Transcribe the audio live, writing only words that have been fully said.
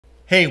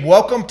Hey,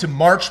 welcome to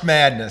March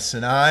Madness,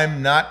 and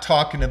I'm not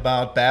talking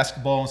about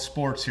basketball and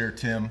sports here,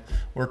 Tim.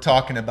 We're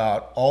talking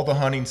about all the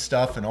hunting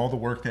stuff and all the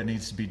work that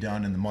needs to be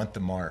done in the month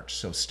of March.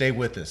 So stay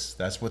with us.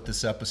 That's what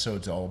this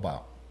episode's all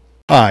about.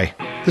 Hi,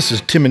 this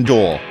is Tim and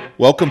Joel.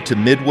 Welcome to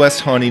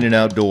Midwest Hunting and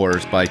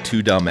Outdoors by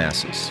Two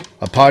Dumbasses,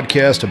 a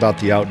podcast about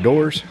the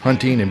outdoors,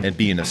 hunting, and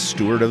being a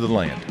steward of the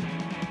land.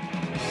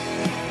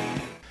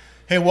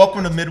 Hey,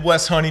 welcome to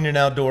Midwest Hunting and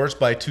Outdoors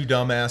by Two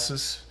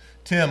Dumbasses.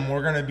 Tim,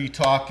 we're going to be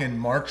talking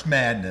March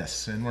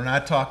Madness, and we're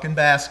not talking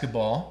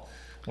basketball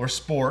or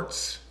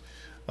sports.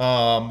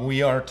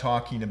 We are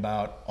talking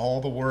about all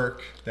the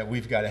work that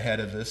we've got ahead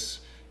of us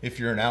if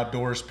you're an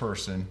outdoors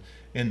person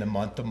in the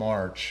month of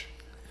March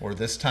or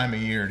this time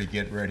of year to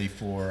get ready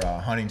for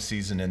hunting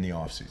season and the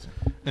off season.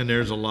 And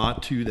there's a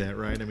lot to that,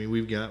 right? I mean,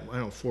 we've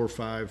got, four or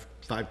five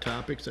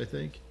topics, I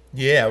think.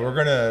 Yeah, we're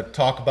going to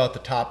talk about the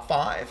top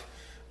five,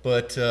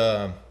 but,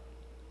 the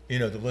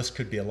list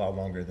could be a lot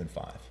longer than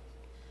five.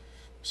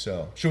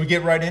 So, should we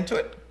get right into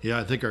it? Yeah,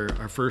 I think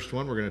our first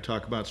one we're going to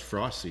talk about is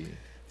frost seeding.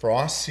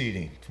 Frost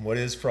seeding. What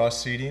is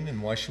frost seeding,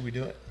 and why should we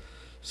do it?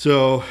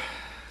 So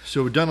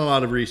we've done a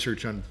lot of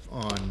research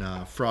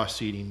on frost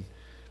seeding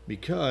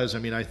because,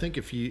 I think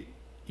if you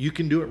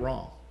can do it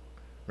wrong,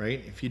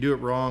 right? If you do it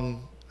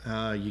wrong,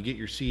 you get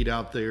your seed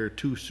out there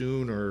too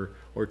soon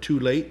or too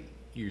late,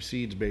 your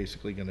seed's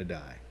basically going to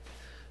die.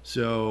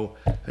 So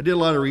I did a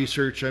lot of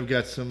research. I've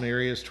got some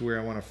areas to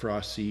where I want to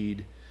frost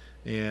seed,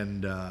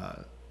 and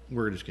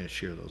we're just going to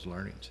share those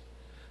learnings.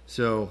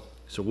 So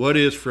what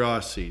is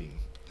frost seeding?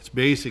 It's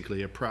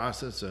basically a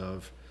process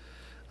of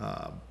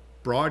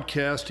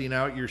broadcasting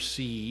out your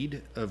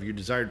seed of your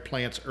desired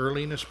plants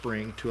early in the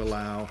spring to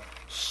allow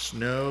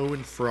snow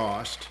and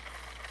frost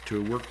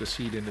to work the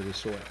seed into the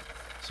soil.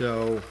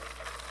 So you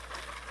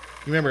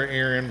remember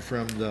Aaron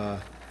from the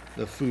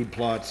food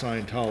plot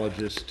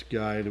Scientologist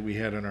guy that we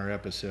had on our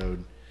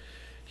episode?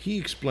 He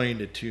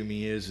explained it to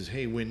me is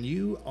hey, when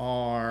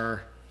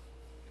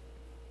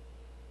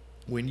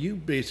you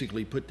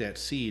basically put that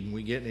seed, and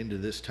we get into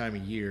this time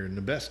of year, and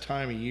the best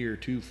time of year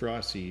to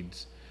frost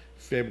seeds,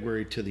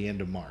 February to the end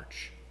of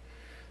March.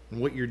 And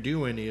what you're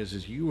doing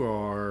is you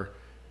are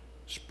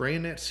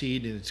spraying that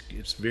seed, and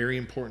it's very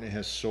important it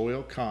has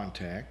soil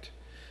contact.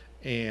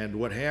 And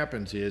what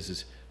happens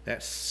is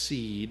that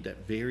seed,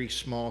 that very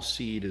small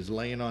seed, is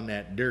laying on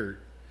that dirt,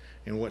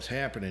 and what's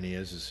happening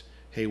is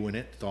hey, when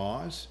it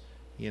thaws,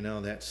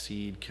 that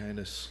seed kind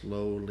of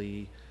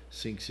slowly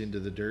sinks into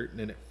the dirt, and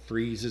then it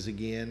freezes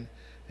again,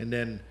 and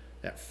then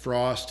that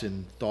frost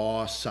and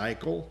thaw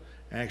cycle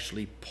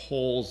actually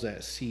pulls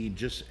that seed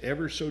just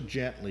ever so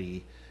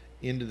gently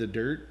into the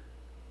dirt,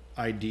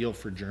 ideal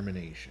for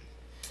germination.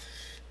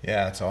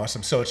 Yeah, it's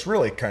awesome. So it's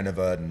really kind of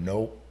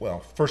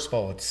first of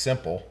all, it's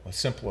a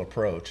simple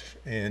approach,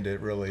 and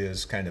it really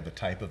is kind of a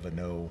type of a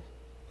no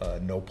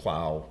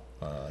plow,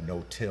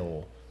 no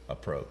till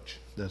approach.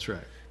 That's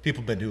right.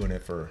 People have been doing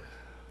it for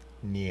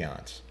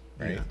neons,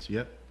 right? Neons,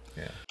 yep.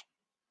 Yeah.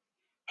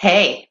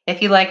 Hey,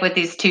 if you like what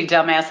these two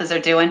dumbasses are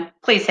doing,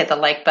 please hit the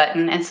like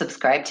button and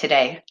subscribe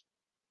today.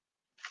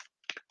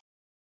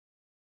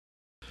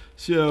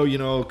 So,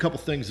 a couple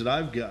things that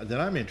I've got that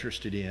I'm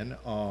interested in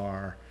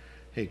are,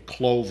 hey,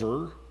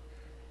 clover.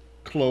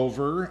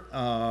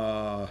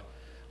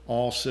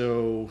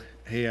 Also,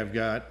 hey, I've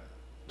got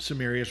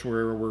some areas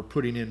where we're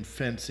putting in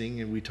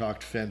fencing, and we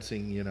talked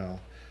fencing,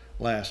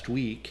 last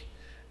week.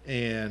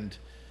 And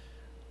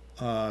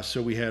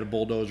so we had a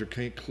bulldozer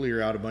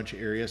clear out a bunch of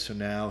areas. So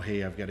now,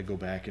 hey, I've got to go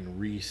back and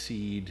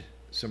reseed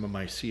some of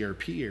my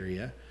CRP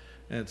area.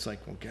 And it's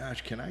like, well,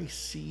 gosh, can I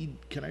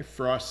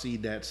frost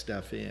seed that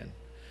stuff in?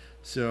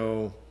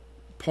 So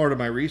part of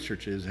my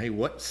research is, hey,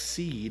 what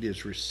seed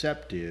is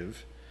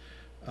receptive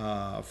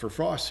for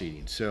frost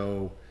seeding?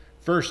 So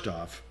first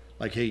off,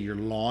 like, hey, your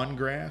lawn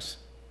grass,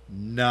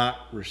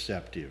 not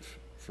receptive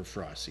for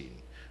frost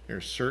seeding. There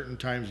are certain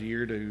times of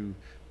year to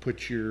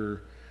put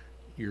your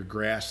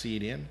grass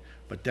seed in,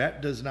 but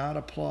that does not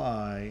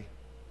apply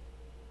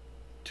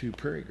to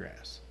prairie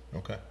grass.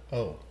 Okay.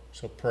 Oh,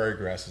 so prairie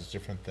grass is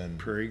different than...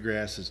 Prairie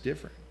grass is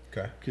different.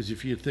 Okay. Because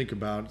if you think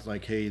about it,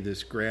 like, hey,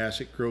 this grass,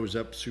 it grows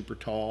up super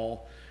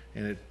tall,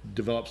 and it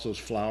develops those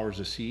flowers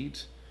of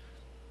seeds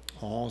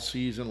all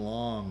season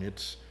long.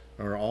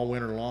 Or all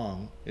winter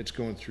long, it's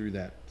going through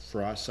that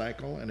frost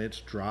cycle, and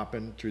it's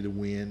dropping through the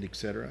wind,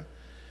 etc.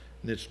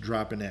 And it's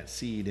dropping that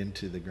seed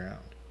into the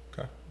ground.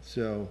 Okay.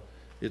 So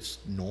it's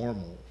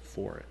normal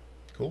for it.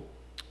 Cool.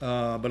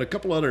 But a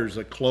couple others,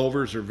 like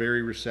clovers, are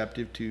very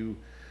receptive to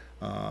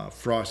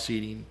frost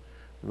seeding.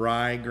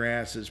 Rye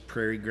grasses,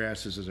 prairie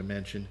grasses, as I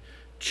mentioned,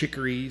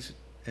 chicories,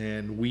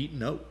 and wheat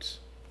and oats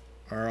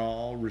are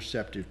all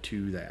receptive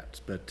to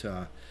that. But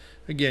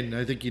again,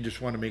 I think you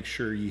just want to make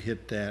sure you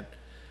hit that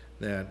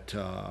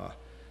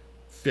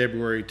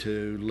February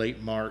to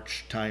late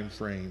March time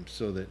frame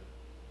so that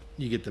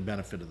you get the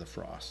benefit of the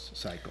frost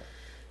cycle.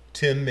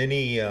 Tim,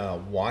 any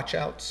watch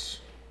outs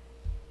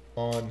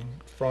on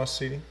frost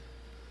seeding?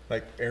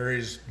 Like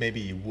areas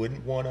maybe you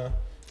wouldn't want to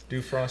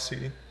do frost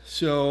seeding?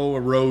 So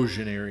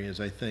erosion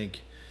areas, I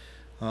think.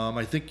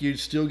 I think you'd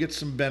still get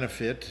some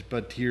benefit,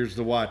 but here's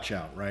the watch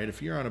out, right?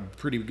 If you're on a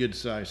pretty good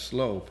sized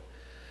slope,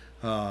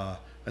 I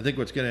think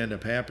what's going to end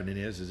up happening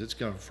is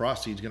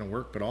frost seed's going to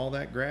work, but all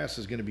that grass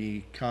is going to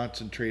be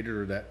concentrated,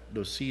 or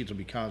those seeds will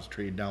be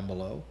concentrated down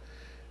below.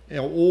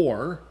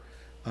 Or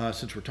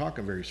since we're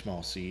talking very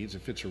small seeds,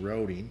 if it's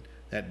eroding,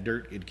 that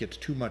dirt, it gets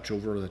too much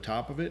over the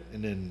top of it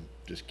and then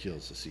just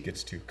kills the seed.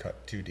 Gets too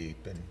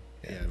deep. And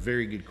yeah,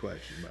 very good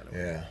question, by the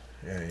way.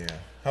 Yeah.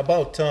 How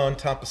about on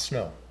top of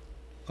snow?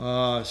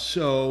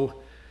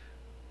 So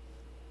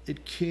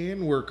it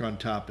can work on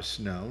top of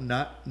snow,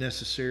 not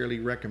necessarily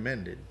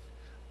recommended.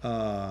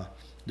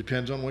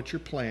 Depends on what you're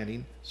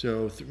planting.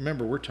 So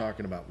remember, we're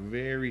talking about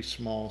very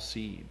small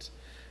seeds,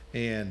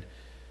 and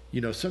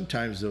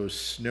sometimes those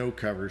snow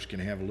covers can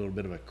have a little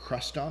bit of a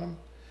crust on them.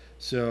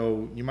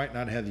 So you might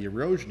not have the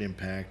erosion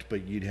impact,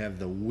 but you'd have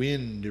the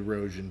wind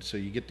erosion. So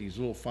you get these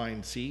little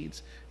fine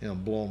seeds, and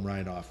it'll blow them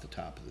right off the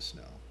top of the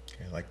snow.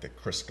 Okay, like the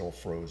crystal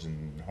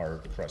frozen,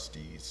 hard,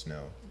 crusty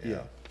snow.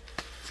 Yeah.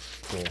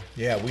 Cool.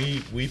 Yeah,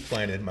 we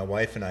planted, my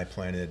wife and I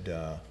planted,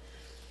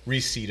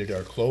 reseeded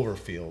our clover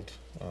field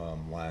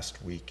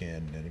last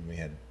weekend, and we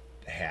had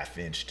a 1/2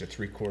 inch to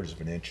 3/4 of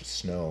an inch of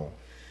snow.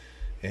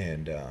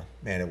 And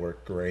man, it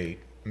worked great.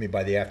 I mean,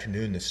 by the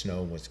afternoon, the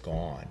snow was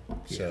gone.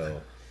 Yeah.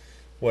 So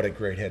what a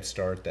great head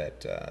start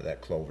that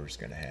clover's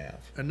going to have.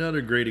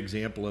 Another great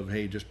example of,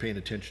 hey, just paying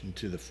attention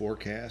to the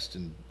forecast,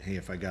 and hey,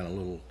 if I got a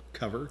little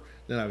cover,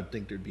 then I would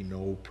think there'd be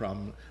no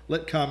problem.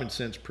 Let common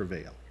sense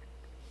prevail.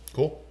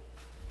 Cool.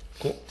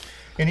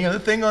 Any other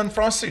thing on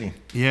frost seeding?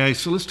 Yeah,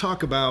 so let's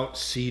talk about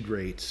seed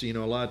rates. A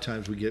lot of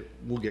times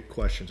we'll get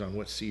questions on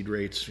what seed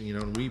rates.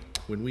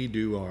 When we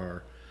do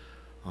our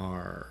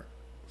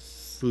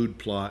food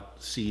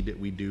plot seed that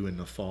we do in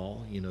the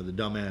fall, the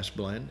dumbass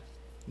blend.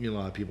 A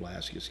lot of people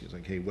ask us,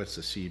 like, hey, what's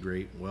the seed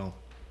rate? Well,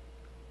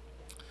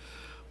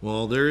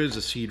 there is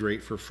a seed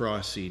rate for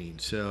frost seeding,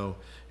 so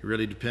it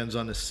really depends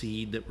on the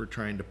seed that we're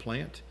trying to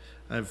plant.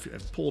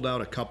 I've pulled out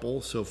a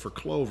couple. So for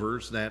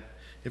clovers, that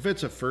if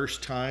it's a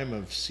first time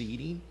of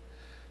seeding,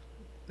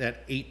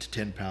 that 8 to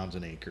 10 pounds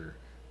an acre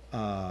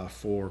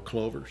for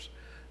clovers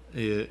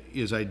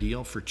is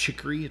ideal. For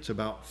chicory, it's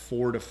about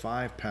 4 to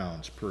 5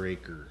 pounds per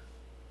acre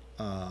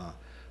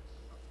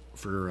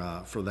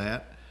for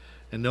that.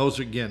 And those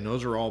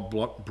are all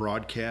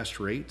broadcast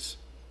rates.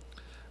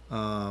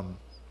 And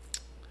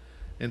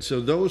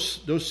so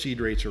those seed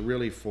rates are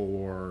really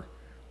for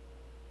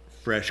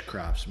fresh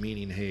crops,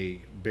 meaning,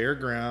 hey, bare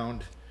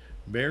ground,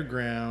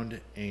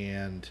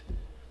 and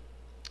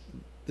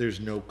there's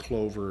no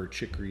clover or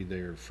chicory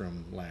there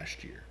from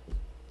last year.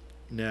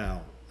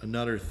 Now,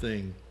 another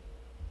thing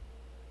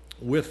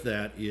with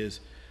that is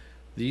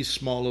these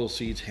small little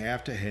seeds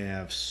have to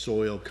have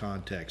soil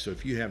contact. So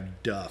if you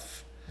have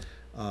duff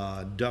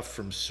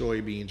from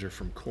soybeans or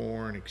from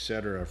corn,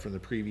 etc., from the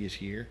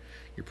previous year,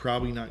 you're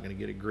probably not going to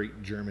get a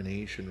great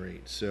germination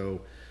rate.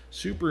 So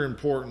super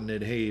important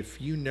that, hey,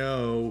 if in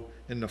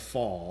the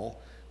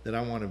fall that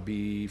I want to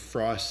be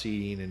frost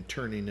seeding and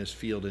turning this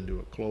field into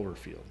a clover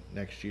field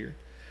next year,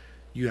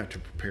 you have to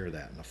prepare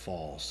that in the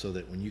fall so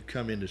that when you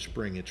come into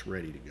spring, it's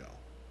ready to go.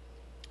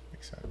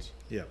 Makes sense.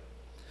 Yep.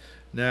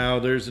 Now,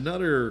 there's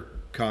another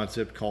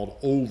concept called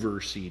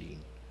overseeding,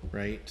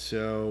 right?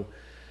 So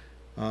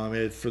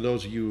for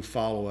those of you who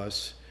follow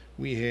us,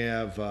 we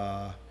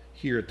have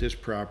here at this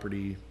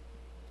property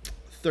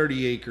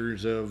 30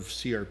 acres of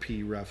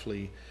CRP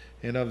roughly,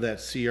 and of that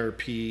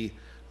CRP,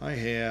 I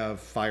have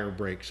fire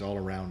breaks all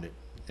around it.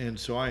 And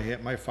so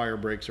my fire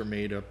breaks are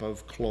made up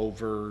of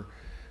clover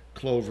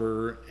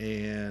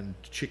and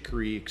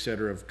chicory,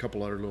 etc., a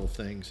couple other little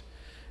things.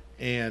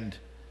 And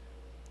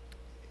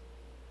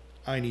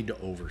I need to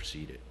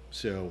overseed it.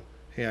 So,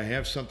 hey, I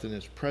have something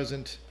that's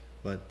present,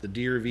 but the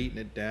deer have eaten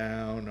it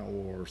down,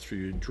 or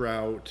through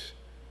drought,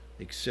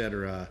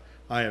 etc.,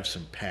 I have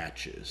some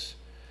patches.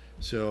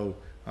 So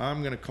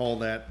I'm going to call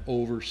that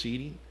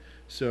overseeding.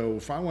 So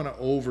if I want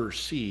to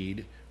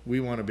overseed, we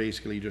want to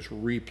basically just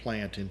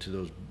replant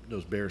into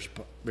those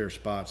bare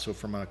spots. So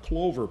from a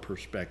clover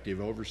perspective,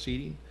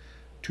 overseeding,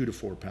 2 to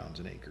 4 pounds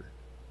an acre.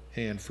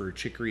 And for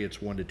chicory,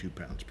 it's 1 to 2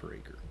 pounds per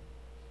acre.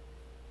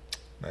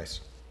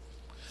 Nice.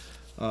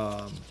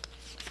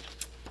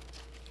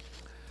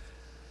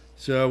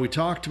 So we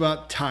talked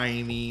about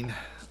timing.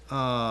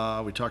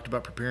 We talked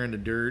about preparing the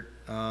dirt.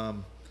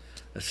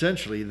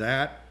 Essentially,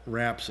 that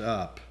wraps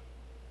up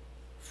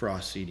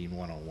frost seeding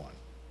 101.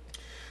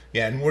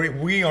 Yeah, and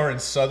we are in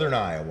southern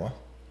Iowa,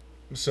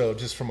 so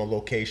just from a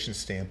location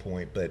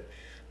standpoint, but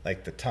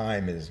like the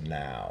time is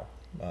now.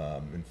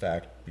 In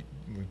fact,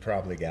 we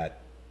probably got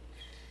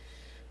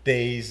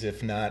days,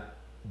 if not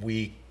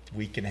week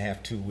and a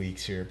half, 2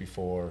 weeks here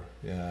before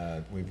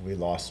we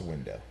lost the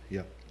window.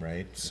 Yep.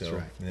 Right? That's so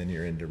right. And then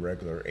you're into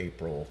regular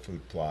April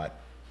food plot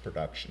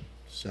production.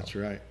 So, that's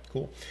right.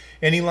 Cool.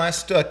 Any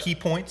last key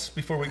points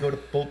before we go to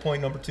bullet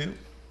point number 2?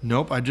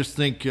 Nope. I just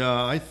think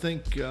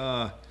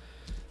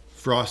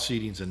frost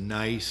seeding is a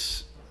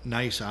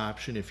nice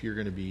option if you're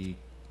going to be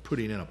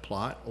putting in a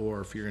plot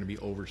or if you're going to be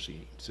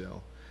overseeding.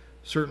 So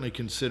certainly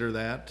consider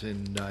that,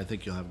 and I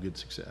think you'll have good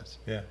success.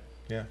 Yeah,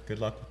 yeah. Good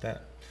luck with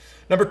that.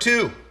 Number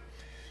 2,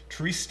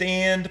 tree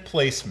stand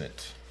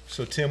placement.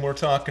 So Tim, we're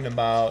talking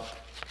about,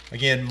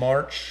 again,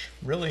 March.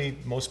 Really,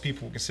 most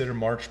people consider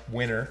March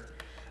winter.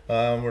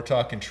 We're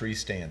talking tree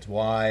stands.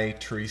 Why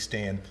tree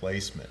stand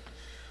placement?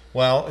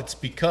 Well, it's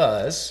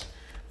because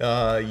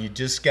you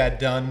just got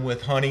done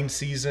with hunting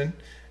season.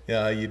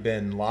 You've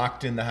been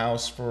locked in the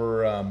house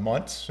for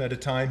months at a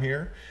time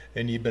here,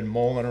 and you've been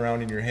mulling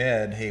around in your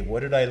head, hey,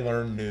 what did I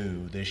learn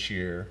new this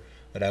year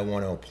that I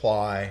want to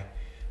apply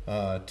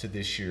to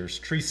this year's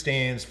tree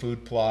stands,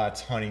 food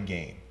plots, hunting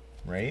game,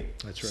 right?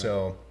 That's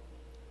right.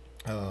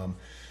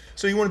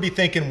 So you want to be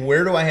thinking,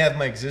 where do I have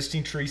my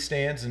existing tree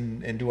stands,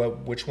 and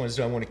which ones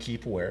do I want to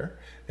keep where?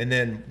 And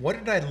then what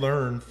did I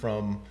learn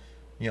from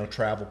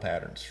travel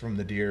patterns from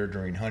the deer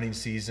during hunting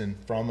season,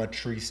 from a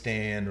tree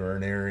stand or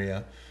an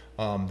area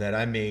that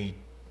I may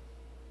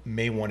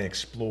want to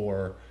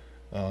explore,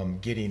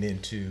 getting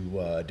into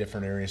a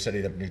different areas,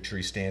 setting up new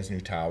tree stands,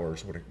 new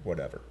towers,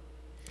 whatever.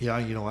 Yeah,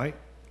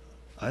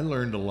 I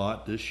learned a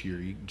lot this year.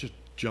 You just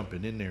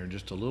jumping in there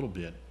just a little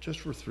bit,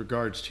 just with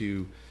regards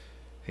to,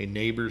 hey,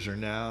 neighbors are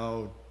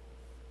now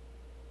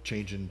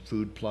changing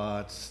food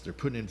plots. They're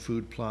putting in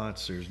food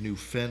plots. There's new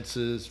fence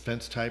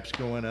types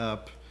going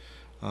up.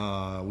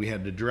 We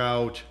had the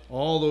drought,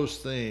 all those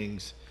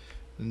things.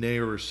 And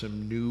there were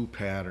some new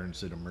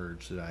patterns that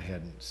emerged that I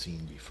hadn't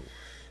seen before.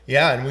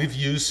 Yeah, and we've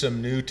used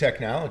some new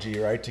technology,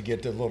 right, to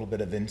get a little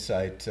bit of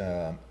insight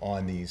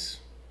on these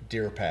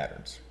deer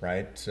patterns,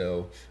 right?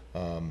 So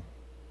why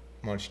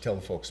don't you tell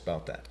the folks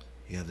about that?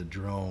 Yeah, the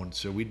drone.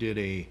 So we did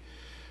it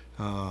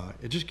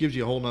just gives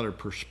you a whole nother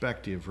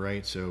perspective,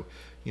 right? So,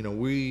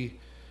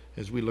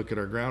 as we look at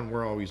our ground,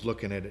 we're always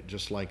looking at it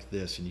just like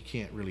this, and you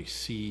can't really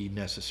see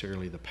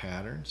necessarily the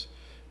patterns.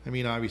 I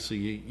mean, obviously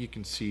you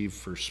can see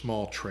for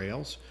small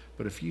trails,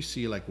 but if you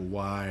see like a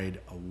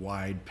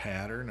wide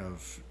pattern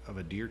of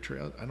a deer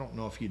trail, I don't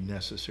know if you'd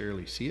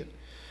necessarily see it.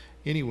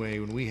 Anyway,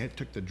 when we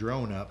took the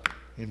drone up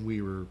and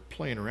we were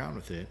playing around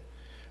with it,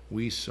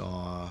 we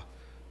saw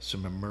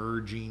some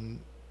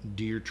emerging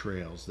deer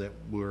trails that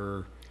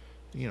were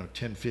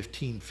 10,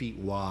 15 feet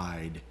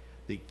wide.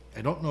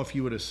 I don't know if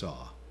you would have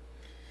saw.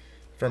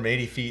 From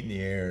 80 feet in the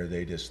air,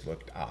 they just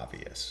looked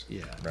obvious.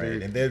 Yeah.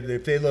 Right. And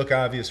if they look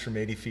obvious from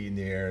 80 feet in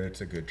the air,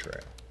 it's a good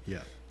trail.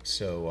 Yeah.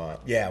 So,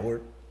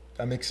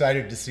 I'm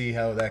excited to see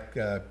how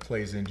that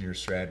plays into your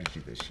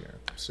strategy this year.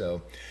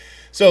 So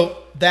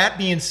that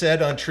being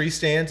said, on tree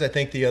stands, I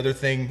think the other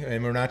thing,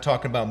 and we're not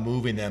talking about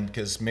moving them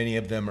because many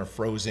of them are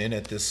frozen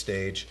at this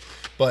stage,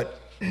 but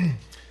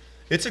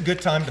it's a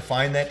good time to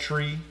find that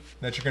tree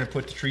that you're going to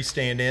put the tree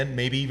stand in,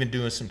 maybe even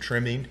doing some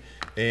trimming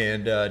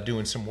and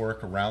doing some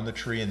work around the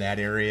tree in that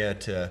area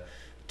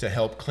to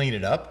help clean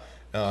it up.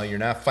 You're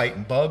not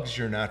fighting bugs,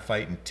 you're not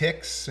fighting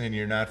ticks, and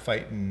you're not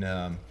fighting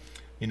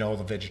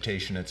the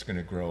vegetation that's going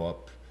to grow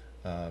up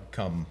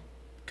come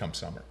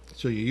summer.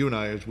 So you and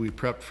I, as we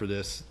prepped for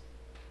this,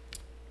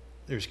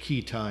 there's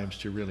key times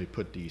to really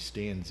put these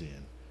stands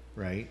in,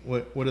 right?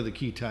 What are the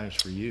key times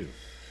for you?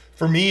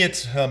 For me,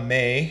 it's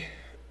May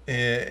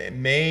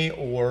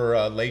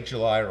or late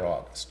July or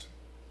August.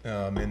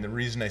 And the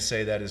reason I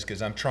say that is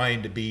because I'm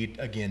trying to beat,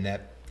 again,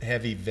 that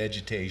heavy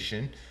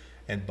vegetation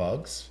and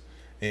bugs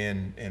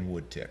and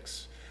wood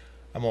ticks.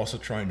 I'm also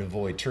trying to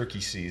avoid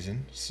turkey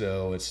season,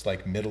 so it's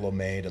like middle of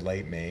May to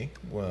late May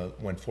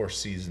when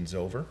forest season's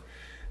over.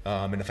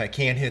 And if I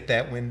can't hit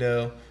that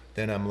window,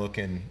 then I'm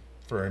looking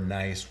for a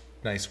nice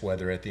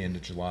weather at the end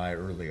of July,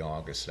 early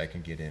August that I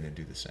can get in and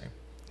do the same.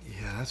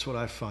 Yeah, that's what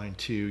I find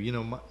too.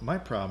 My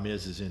problem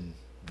is in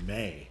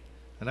May,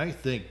 and I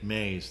think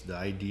May is the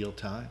ideal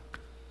time.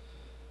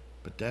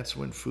 But that's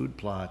when food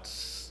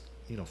plots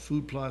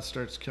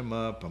starts to come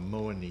up. I'm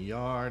mowing the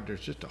yard.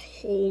 There's just a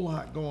whole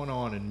lot going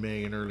on in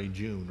May and early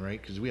June,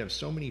 right? Because we have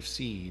so many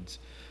seeds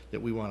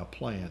that we want to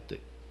plant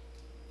that,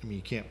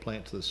 you can't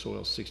plant to the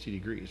soil 60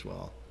 degrees.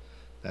 Well,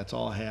 that's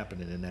all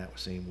happening in that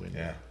same window.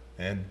 Yeah,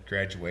 and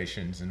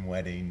graduations and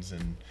weddings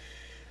and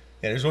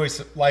there's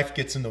always, life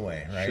gets in the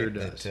way, right? Sure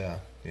does.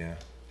 Yeah.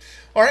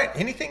 All right,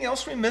 anything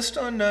else we missed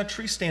on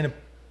tree stand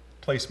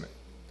placement?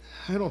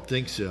 I don't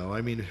think so.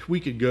 We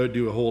could go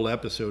do a whole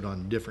episode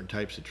on different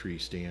types of tree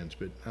stands,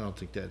 but I don't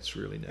think that's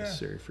really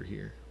necessary for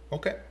here.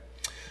 Okay.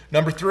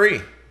 Number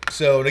 3.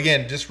 So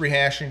again, just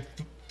rehashing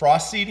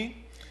frost seeding,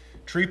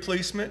 tree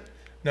placement.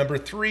 Number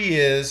 3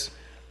 is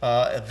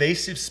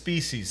invasive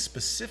species,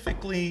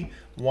 specifically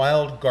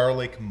wild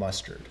garlic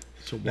mustard.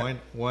 So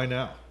why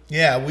now?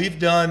 Yeah, we've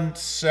done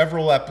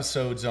several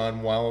episodes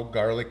on wild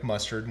garlic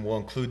mustard, and we'll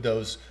include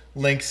those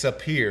links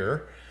up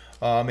here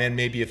and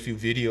maybe a few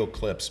video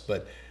clips.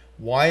 But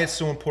why it's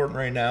so important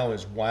right now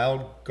is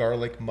wild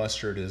garlic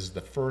mustard is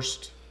the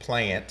first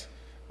plant,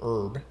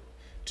 herb,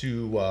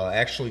 to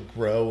actually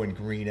grow and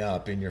green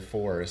up in your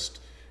forest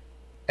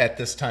at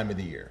this time of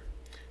the year.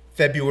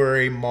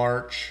 February,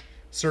 March,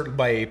 certainly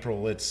by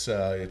April, it's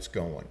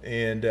going.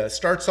 And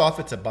starts off,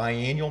 it's a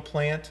biennial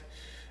plant.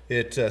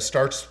 It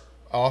starts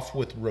off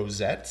with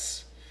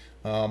rosettes,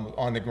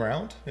 on the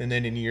ground. And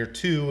then in year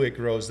 2, it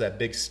grows that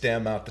big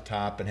stem out the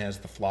top and has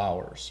the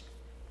flowers.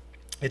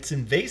 It's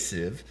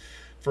invasive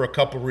for a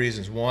couple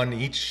reasons. One,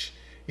 each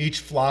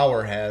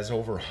flower has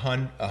over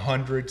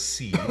 100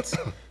 seeds,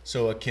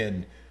 so it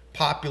can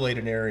populate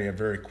an area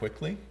very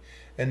quickly.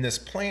 And this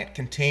plant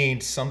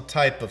contains some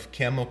type of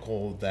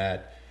chemical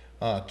that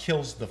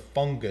kills the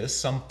fungus,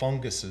 some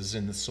funguses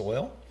in the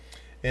soil.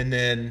 And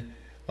then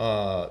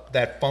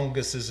that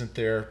fungus isn't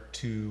there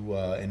to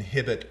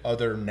inhibit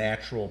other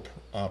natural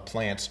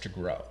plants to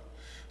grow.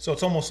 So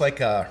it's almost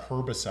like a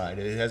herbicide.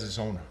 It has its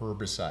own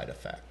herbicide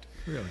effect.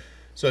 Really?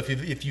 So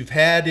if you've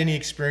had any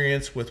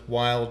experience with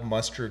wild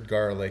mustard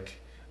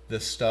garlic,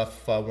 this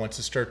stuff, once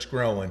it starts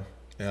growing,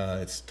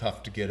 it's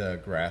tough to get a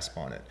grasp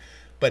on it.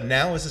 But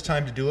now is the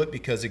time to do it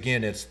because,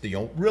 again, it's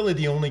really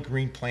the only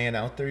green plant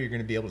out there. You're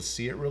going to be able to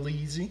see it really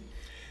easy.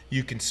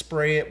 You can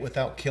spray it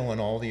without killing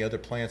all the other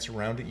plants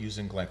around it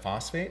using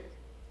glyphosate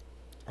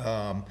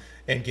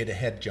and get a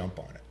head jump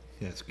on it.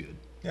 That's good.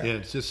 Yeah. Yeah,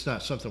 it's just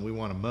not something we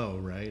want to mow,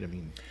 right? I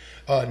mean,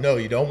 no,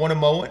 you don't want to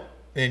mow it,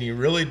 and you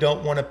really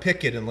don't want to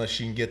pick it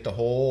unless you can get the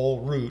whole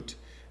root.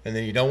 And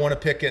then you don't want to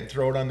pick it and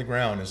throw it on the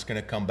ground. It's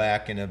going to come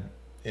back you got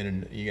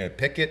to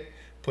pick it,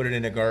 put it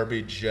in a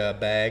garbage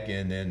bag,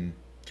 and then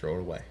throw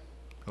it away.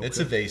 Okay. It's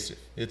invasive.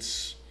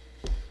 It's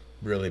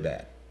really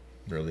bad,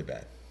 really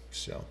bad.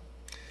 So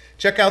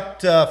check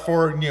out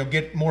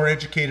get more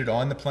educated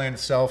on the plant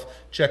itself.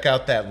 Check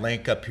out that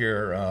link up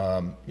here.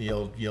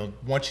 You'll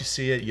once you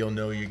see it, you'll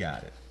know you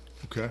got it.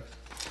 Okay.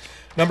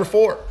 Number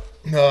 4,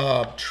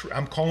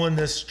 I'm calling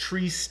this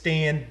tree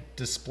stand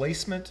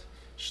displacement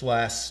 /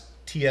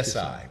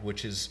 TSI,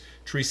 which is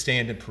tree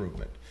stand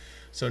improvement.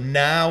 So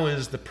now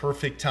is the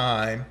perfect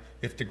time,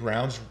 if the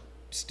ground's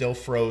still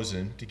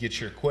frozen, to get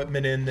your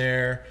equipment in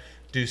there,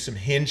 do some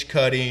hinge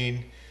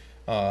cutting,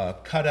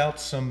 cut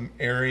out some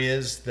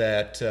areas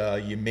that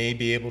you may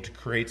be able to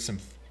create some.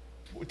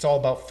 It's all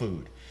about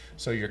food.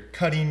 So you're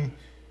cutting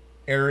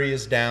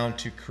areas down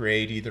to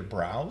create either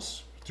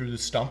browse through the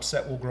stumps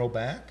that will grow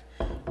back,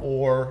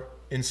 or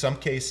in some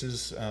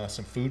cases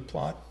some food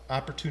plot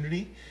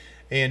opportunity,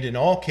 and in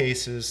all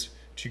cases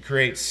to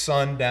create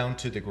sun down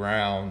to the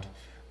ground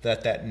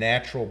that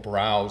natural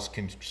browse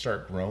can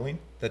start growing,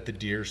 that the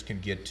deers can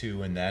get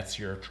to, and that's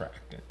your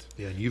attractant.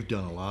 Yeah, you've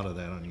done a lot of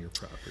that on your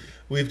property.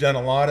 We've done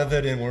a lot of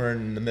it, and we're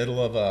in the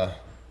middle of a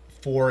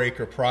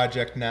 4-acre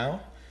project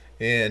now,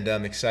 and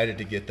I'm excited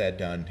to get that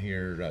done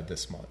here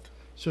this month.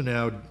 So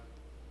now,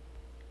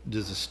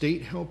 does the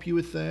state help you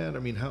with that? I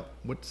mean,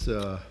 what's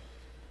the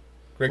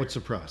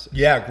process?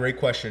 Yeah, great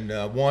question.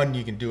 One,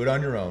 you can do it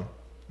on your own,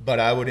 but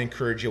I would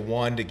encourage you,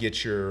 one, to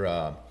get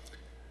your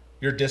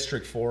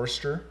district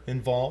forester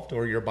involved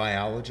or your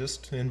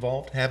biologist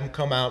involved. Have them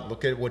come out,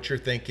 look at what you're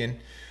thinking.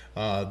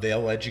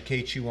 They'll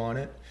educate you on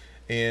it.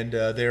 And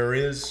there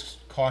is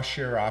cost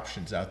share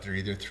options out there,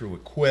 either through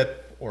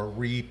Equip or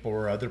REAP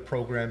or other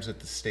programs that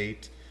the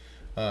state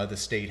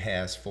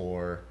has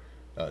for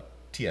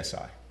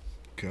TSI.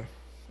 Okay,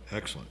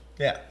 excellent.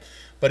 Yeah,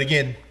 but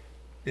again,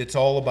 it's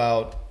all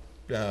about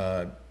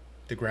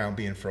the ground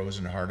being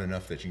frozen hard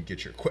enough that you can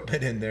get your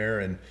equipment in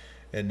there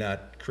and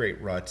not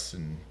create ruts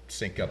and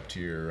sink up to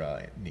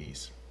your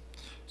knees.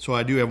 So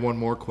I do have one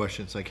more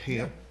question. It's like, hey,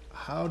 Yeah.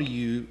 how do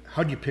you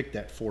pick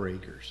that 4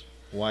 acres?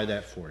 Why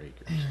that 4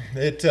 acres?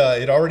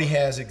 It already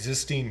has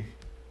existing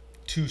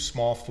 2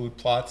 small food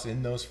plots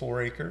in those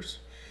 4 acres,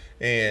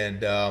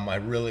 and I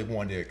really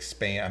wanted to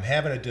expand. I'm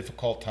having a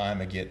difficult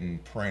time of getting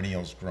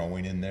perennials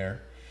growing in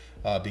there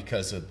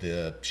because of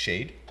the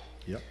shade.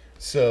 Yep.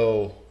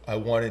 So I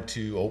wanted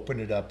to open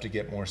it up to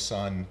get more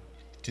sun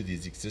to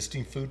these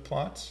existing food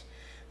plots.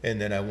 And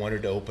then I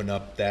wanted to open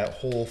up that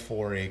whole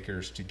 4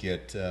 acres to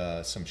get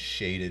some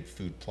shaded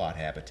food plot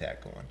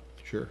habitat going.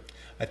 Sure.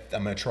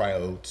 I'm going to try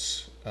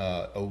oats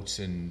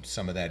in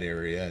some of that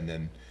area, and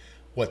then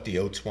what the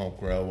oats won't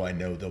grow, I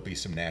know there'll be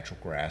some natural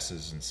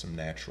grasses and some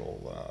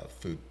natural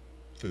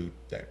food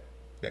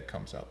that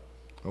comes up.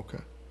 Okay.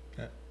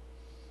 Yeah.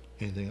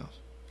 Anything else?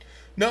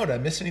 No, did I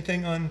miss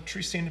anything on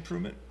tree stand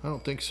improvement? I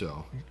don't think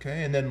so.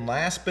 Okay, and then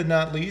last but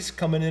not least,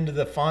 coming into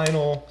the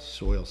final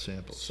Soil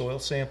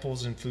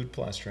samples and food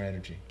plot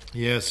strategy.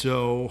 Yeah,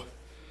 so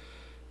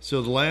the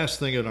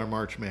last thing in our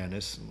March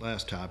Madness,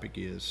 last topic,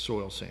 is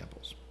soil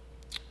samples.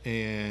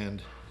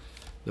 And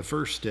the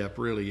first step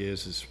really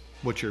is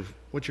what's your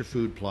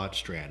food plot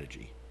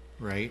strategy,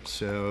 right?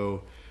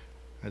 So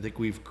I think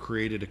we've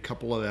created a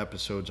couple of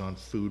episodes on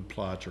food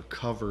plots or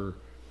cover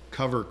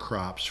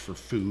crops for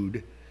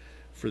food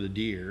for the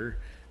deer,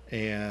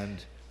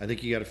 and I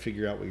think you got to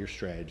figure out what your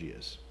strategy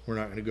is. We're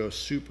not going to go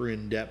super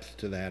in depth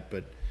to that,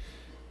 but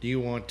are you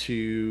going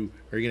to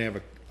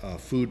have a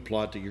food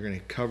plot that you're going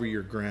to cover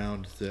your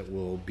ground that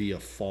will be a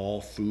fall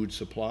food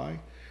supply,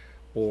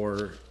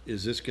 or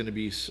is this going to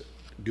be,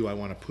 do I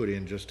want to put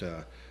in just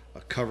a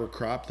cover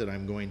crop that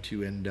I'm going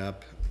to end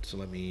up, so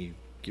let me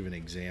give an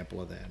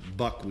example of that.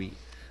 Buckwheat.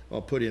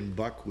 I'll put in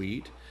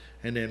buckwheat,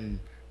 and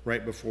then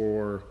right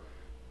before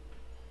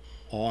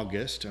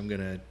August I'm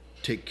going to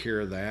take care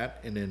of that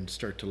and then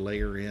start to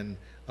layer in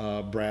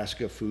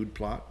brassica food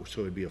plot,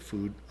 so it'd be a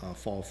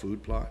fall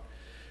food plot,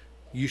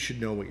 you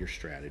should know what your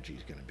strategy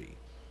is going to be.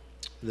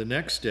 The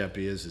next step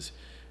is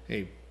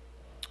hey,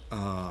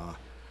 where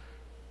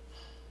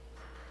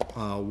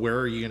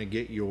are you going to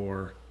get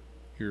your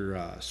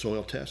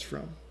soil test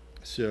from?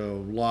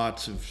 So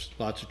lots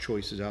of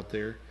choices out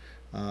there.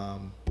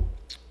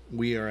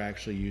 We are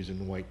actually using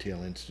the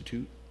Whitetail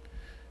Institute.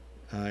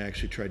 I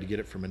actually tried to get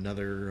it from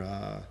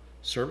another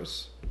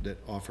service that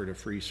offered a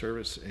free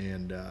service,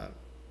 and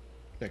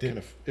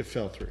it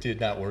fell through. Did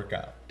not work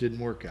out. Didn't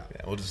work out.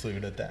 Yeah, we'll just leave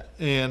it at that.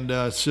 And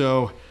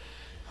so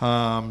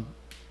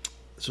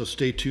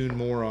stay tuned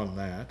more on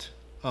that.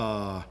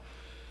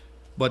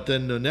 But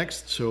then the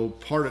next, so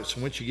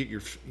once you get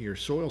your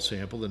soil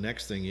sample, the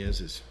next thing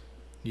is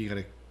you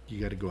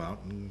gotta go out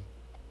and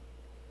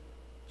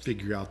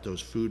figure out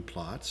those food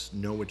plots,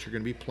 know what you're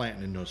going to be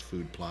planting in those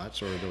food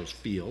plots or those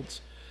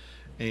fields,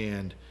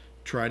 and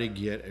try to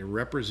get a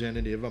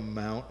representative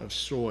amount of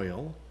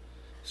soil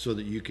so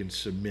that you can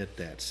submit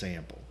that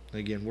sample.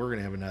 Again, we're going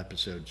to have an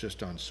episode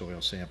just on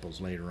soil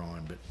samples later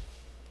on, but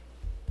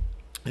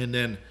and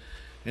then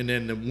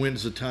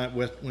when's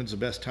the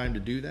best time to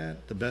do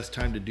that? The best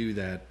time to do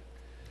that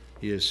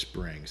is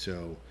spring.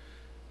 So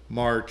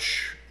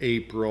March,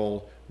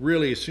 April,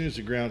 really as soon as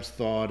the ground's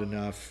thawed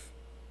enough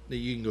that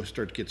you can go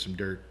start to get some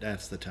dirt,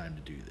 that's the time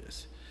to do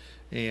this.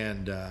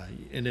 And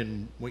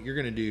then what you're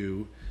going to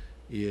do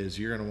is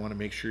you're going to want to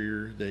make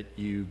sure that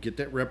you get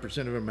that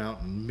representative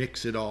amount and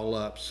mix it all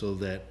up so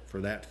that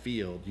for that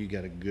field you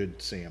got a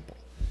good sample.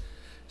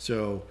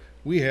 So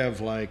we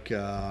have I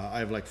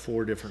have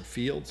 4 different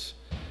fields,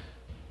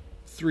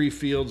 3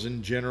 fields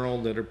in general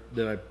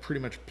that I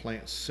pretty much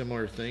plant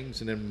similar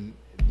things, and then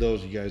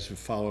those of you guys who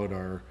followed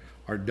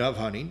our dove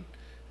hunting,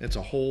 it's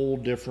a whole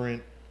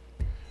different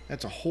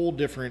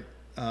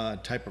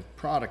type of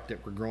product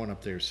that we're growing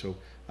up there. So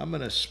I'm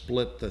going to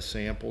split the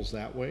samples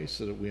that way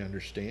so that we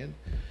understand.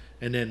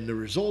 And then the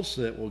results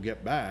that we'll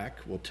get back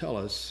will tell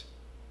us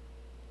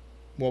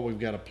what we've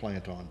got to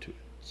plant onto it.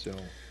 So,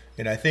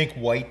 and I think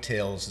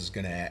Whitetails is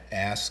going to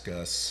ask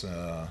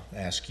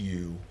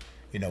you,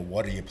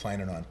 what are you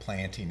planning on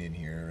planting in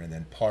here? And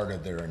then part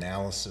of their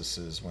analysis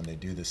is when they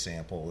do the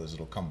sample is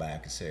it'll come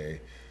back and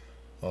say,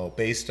 oh,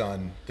 based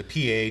on the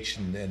pH,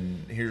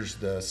 and here's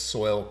the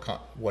soil,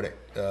 what it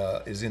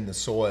is in the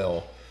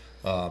soil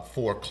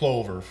for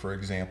clover, for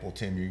example.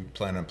 Tim, you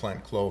plan on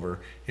planting clover.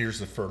 Here's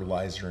the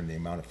fertilizer and the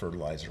amount of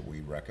fertilizer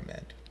we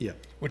recommend. Yeah.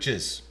 Which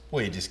is,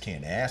 well, you just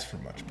can't ask for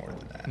much more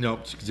than that. No,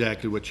 it's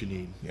exactly what you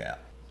need. Yeah.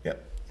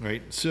 Yep.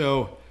 Right.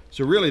 So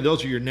really,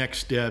 those are your next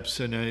steps,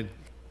 and I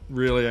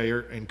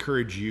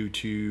encourage you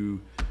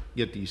to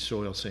get these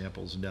soil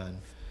samples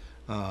done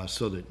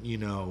so that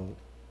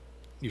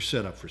you're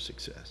set up for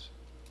success.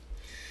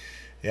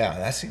 Yeah,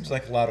 that seems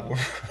like a lot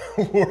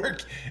of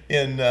work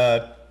in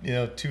 2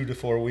 to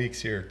 4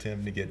 weeks here,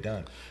 Tim, to get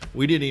done.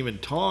 We didn't even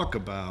talk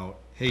about,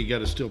 hey, you got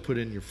to still put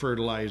in your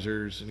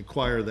fertilizers and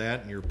acquire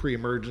that and your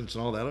pre-emergence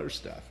and all that other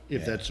stuff,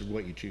 if that's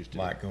what you choose to do.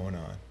 A lot going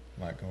on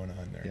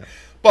there. Yeah.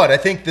 But I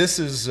think this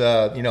is,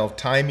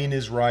 timing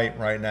is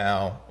right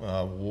now.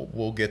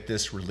 We'll get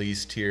this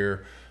released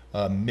here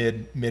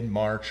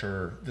mid-March,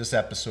 or this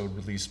episode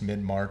released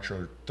mid-March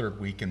or 3rd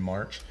week in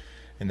March.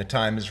 And the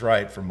time is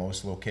right for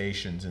most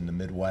locations in the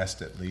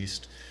Midwest, at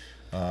least,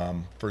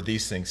 for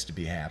these things to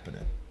be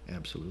happening.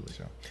 Absolutely.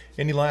 So,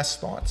 any last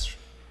thoughts?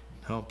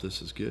 No,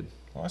 this is good.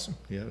 Awesome.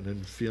 Yeah, and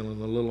then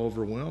feeling a little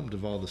overwhelmed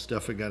of all the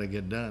stuff I got to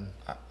get done.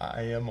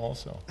 I am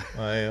also.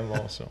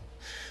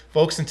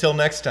 Folks, until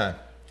next time,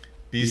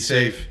 be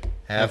safe,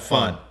 have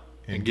fun,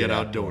 and get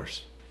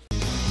outdoors.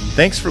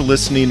 Thanks for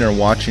listening or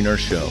watching our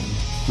show.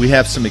 We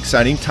have some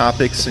exciting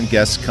topics and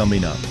guests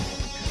coming up.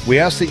 We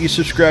ask that you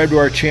subscribe to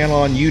our channel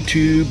on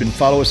YouTube and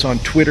follow us on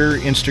Twitter,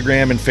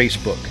 Instagram, and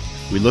Facebook.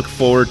 We look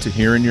forward to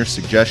hearing your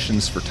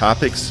suggestions for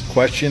topics,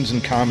 questions,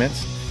 and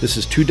comments. This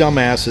is Two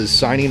Dumbasses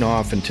signing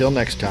off. Until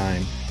next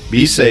time,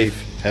 be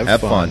safe, have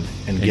fun,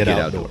 and get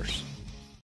outdoors.